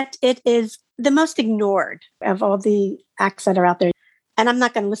 And yet it is the most ignored of all the acts that are out there. And I'm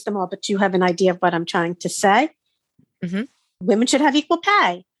not going to list them all, but you have an idea of what I'm trying to say. Mm-hmm. Women should have equal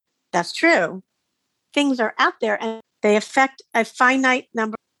pay. That's true. Things are out there and they affect a finite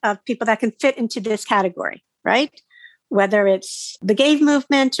number of people that can fit into this category, right? Whether it's the gay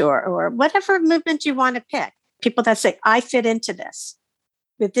movement or whatever movement you want to pick. People that say, I fit into this.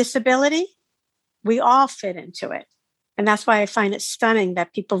 With disability, we all fit into it. And that's why I find it stunning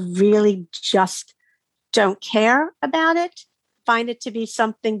that people really just don't care about it, find it to be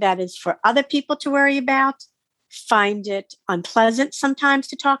something that is for other people to worry about, find it unpleasant sometimes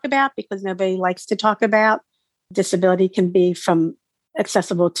to talk about because nobody likes to talk about. Disability can be from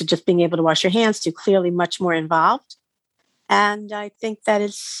accessible to just being able to wash your hands to clearly much more involved. And I think that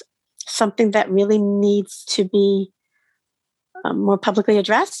is something that really needs to be more publicly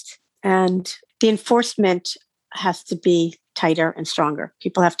addressed. And the enforcement has to be tighter and stronger.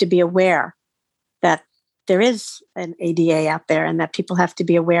 People have to be aware that there is an ADA out there and that people have to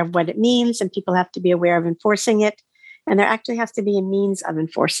be aware of what it means and people have to be aware of enforcing it. And there actually has to be a means of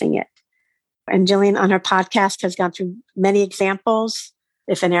enforcing it. And Jillian on her podcast has gone through many examples.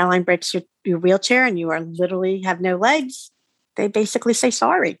 If an airline breaks your wheelchair and you are literally have no legs, they basically say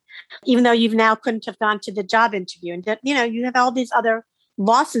sorry, even though you've now couldn't have gone to the job interview. And, you have all these other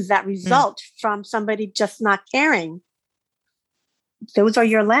losses that result from somebody just not caring. Those are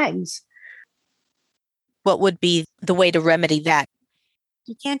your legs. What would be the way to remedy that?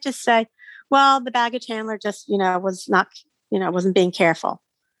 You can't just say, well, the baggage handler just, was not, wasn't being careful.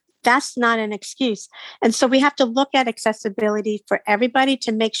 That's not an excuse. And so we have to look at accessibility for everybody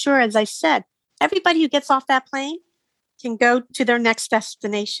to make sure, as I said, everybody who gets off that plane can go to their next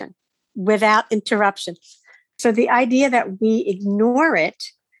destination without interruption. So the idea that we ignore it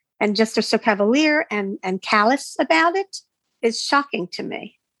and just are so cavalier and callous about it is shocking to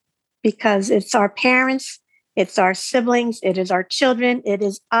me. Because it's our parents, it's our siblings, it is our children, it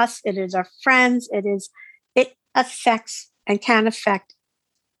is us, it is our friends, it affects and can affect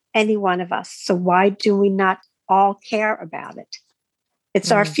any one of us. So why do we not all care about it?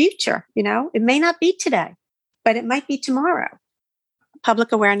 It's our future, It may not be today, but it might be tomorrow.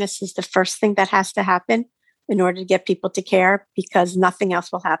 Public awareness is the first thing that has to happen in order to get people to care, because nothing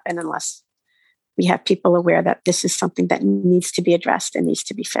else will happen unless we have people aware that this is something that needs to be addressed and needs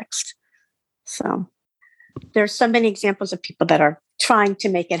to be fixed. So there's so many examples of people that are trying to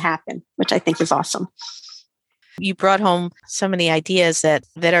make it happen, which I think is awesome. You brought home so many ideas that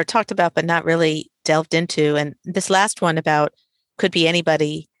are talked about but not really delved into. And this last one about could be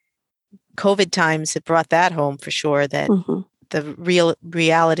anybody, COVID times have brought that home for sure, that the real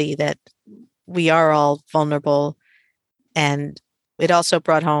reality that we are all vulnerable. And it also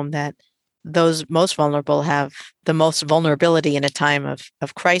brought home that those most vulnerable have the most vulnerability in a time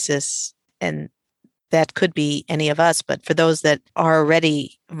of crisis. And that could be any of us. But for those that are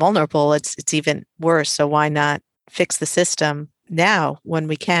already vulnerable, it's even worse. So why not fix the system now when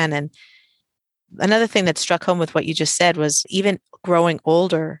we can? And another thing that struck home with what you just said was even growing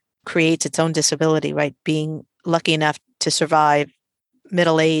older, creates its own disability, right? Being lucky enough to survive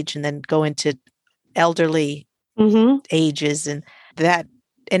middle age and then go into elderly ages. And that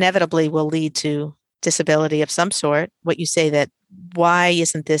inevitably will lead to disability of some sort. What you say, that why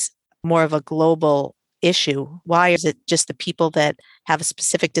isn't this more of a global issue? Why is it just the people that have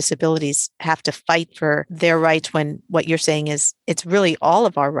specific disabilities have to fight for their rights, when what you're saying is it's really all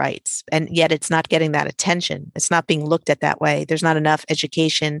of our rights, and yet it's not getting that attention. It's not being looked at that way. There's not enough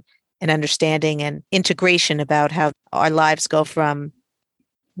education and understanding and integration about how our lives go from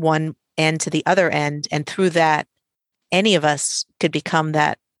one end to the other end. And through that, any of us could become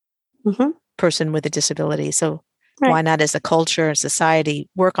that person with a disability. So why not, as a culture and society,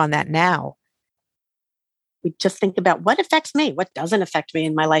 work on that now? We just think about what affects me, what doesn't affect me,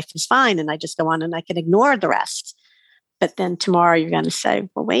 and my life is fine. And I just go on and I can ignore the rest. But then tomorrow you're going to say,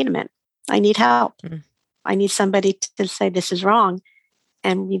 well, wait a minute, I need help. I need somebody to say this is wrong.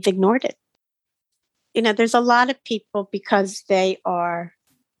 And we've ignored it. You know, there's a lot of people, because they are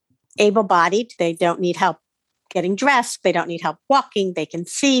able-bodied, they don't need help getting dressed. They don't need help walking. They can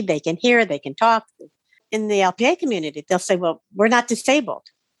see, they can hear, they can talk. In the LPA community, they'll say, well, we're not disabled.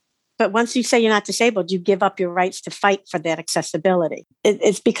 But once you say you're not disabled, you give up your rights to fight for that accessibility.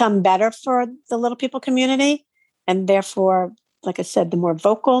 It's become better for the little people community. And therefore, like I said, the more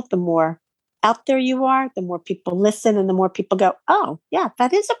vocal, the more out there you are, the more people listen, and the more people go, oh, yeah,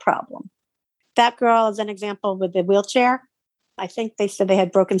 that is a problem. That girl is an example with the wheelchair. I think they said they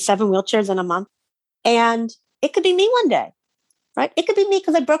had broken 7 wheelchairs in a month. And it could be me one day, right? It could be me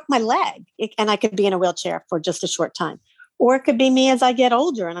because I broke my leg and I could be in a wheelchair for just a short time. Or it could be me as I get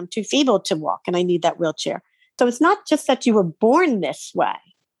older and I'm too feeble to walk and I need that wheelchair. So it's not just that you were born this way.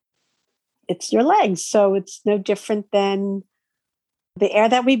 It's your legs. So it's no different than the air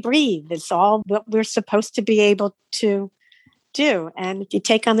that we breathe. It's all what we're supposed to be able to do. And if you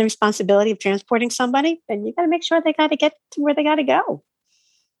take on the responsibility of transporting somebody, then you got to make sure they got to get to where they got to go.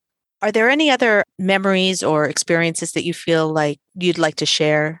 Are there any other memories or experiences that you feel like you'd like to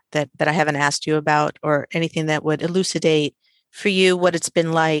share that I haven't asked you about, or anything that would elucidate for you what it's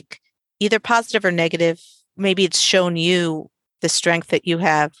been like, either positive or negative? Maybe it's shown you the strength that you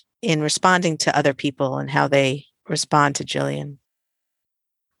have in responding to other people and how they respond to Jillian.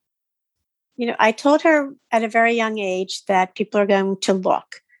 You know, I told her at a very young age that people are going to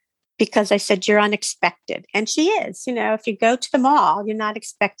look, because I said, you're unexpected. And she is. You know, if you go to the mall, you're not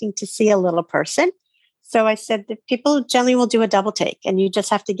expecting to see a little person. So I said that people generally will do a double take, and you just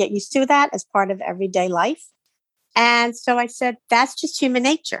have to get used to that as part of everyday life. And so I said, that's just human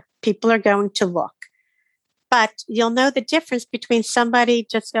nature. People are going to look. But you'll know the difference between somebody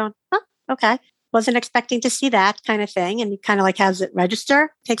just going, oh, okay, wasn't expecting to see that kind of thing. And you kind of like, how's it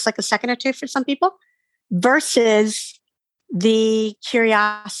register? Takes like a second or two for some people, versus the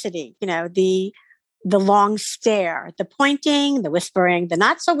curiosity, you know, the long stare, the pointing, the whispering, the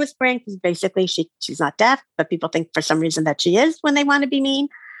not so whispering, because basically she's not deaf, but people think for some reason that she is when they want to be mean.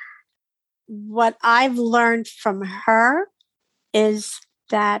 What I've learned from her is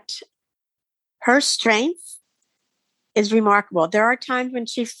that her strength is remarkable. There are times when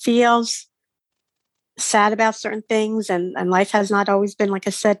she feels sad about certain things, and life has not always been, like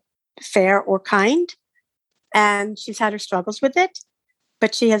I said, fair or kind. And she's had her struggles with it,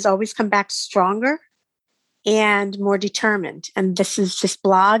 but she has always come back stronger and more determined. And this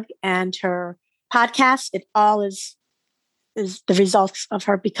blog and her podcast, it all is the results of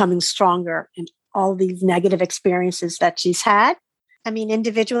her becoming stronger and all these negative experiences that she's had. I mean,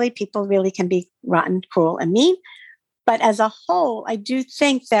 individually, people really can be rotten, cruel, and mean. But as a whole, I do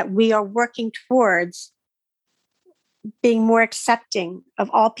think that we are working towards being more accepting of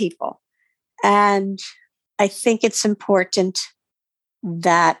all people. And I think it's important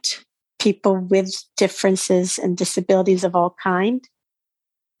that people with differences and disabilities of all kind,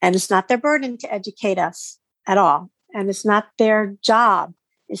 and it's not their burden to educate us at all, and it's not their job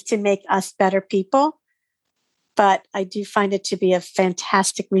is to make us better people. But I do find it to be a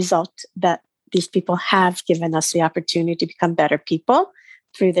fantastic result that these people have given us the opportunity to become better people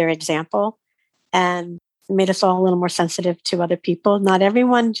through their example, and made us all a little more sensitive to other people. Not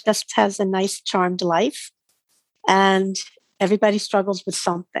everyone just has a nice, charmed life. And everybody struggles with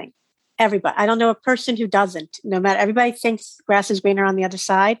something. Everybody. I don't know a person who doesn't. No matter, everybody thinks grass is greener on the other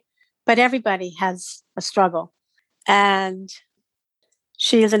side, but everybody has a struggle. And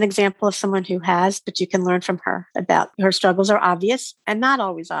she is an example of someone who has, but you can learn from her about her struggles are obvious and not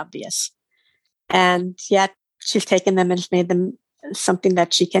always obvious. And yet she's taken them and has made them something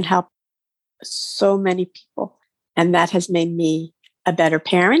that she can help so many people. And that has made me a better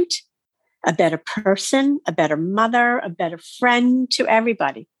parent. a better person, a better mother, a better friend to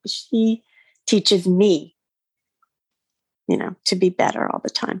everybody. She teaches me, to be better all the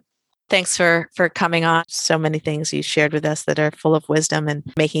time. Thanks for coming on. So many things you shared with us that are full of wisdom and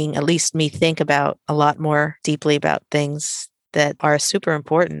making at least me think about a lot more deeply about things that are super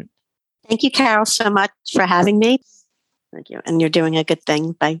important. Thank you, Carol, so much for having me. Thank you. And you're doing a good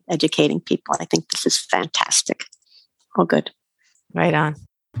thing by educating people. I think this is fantastic. All good. Right on.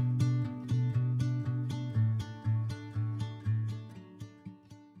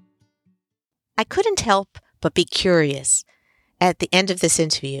 I couldn't help but be curious at the end of this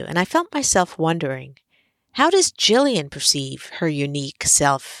interview, and I felt myself wondering, how does Jillian perceive her unique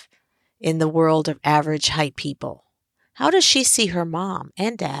self in the world of average height people? How does she see her mom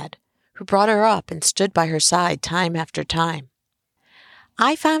and dad, who brought her up and stood by her side time after time?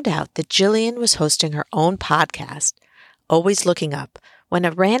 I found out that Jillian was hosting her own podcast, Always Looking Up, when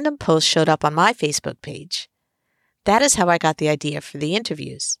a random post showed up on my Facebook page. That is how I got the idea for the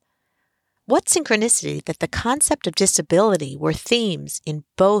interviews. What synchronicity that the concept of disability were themes in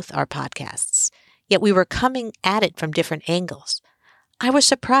both our podcasts, yet we were coming at it from different angles. I was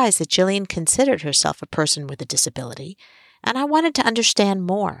surprised that Jillian considered herself a person with a disability, and I wanted to understand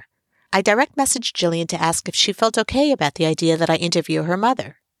more. I direct messaged Jillian to ask if she felt okay about the idea that I interview her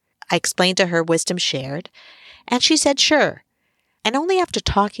mother. I explained to her wisdom shared, and she said sure. And only after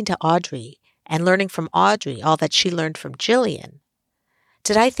talking to Audrey and learning from Audrey all that she learned from Jillian,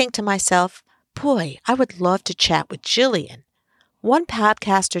 did I think to myself, boy, I would love to chat with Jillian, one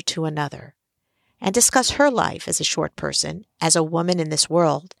podcaster to another, and discuss her life as a short person, as a woman in this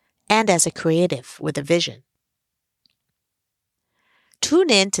world, and as a creative with a vision.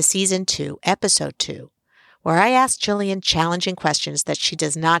 Tune in to Season 2, Episode 2, where I ask Jillian challenging questions that she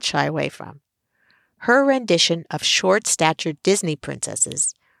does not shy away from. Her rendition of short-statured Disney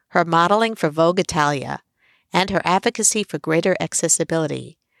princesses, her modeling for Vogue Italia, and her advocacy for greater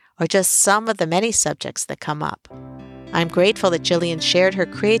accessibility are just some of the many subjects that come up. I'm grateful that Jillian shared her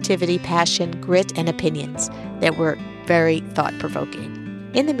creativity, passion, grit, and opinions that were very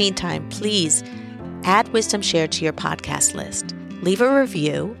thought-provoking. In the meantime, please add Wisdom Shared to your podcast list, leave a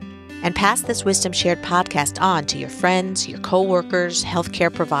review, and pass this Wisdom Shared podcast on to your friends, your coworkers,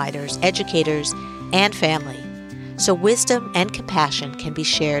 healthcare providers, educators, and family, so wisdom and compassion can be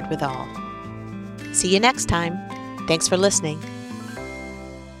shared with all. See you next time. Thanks for listening.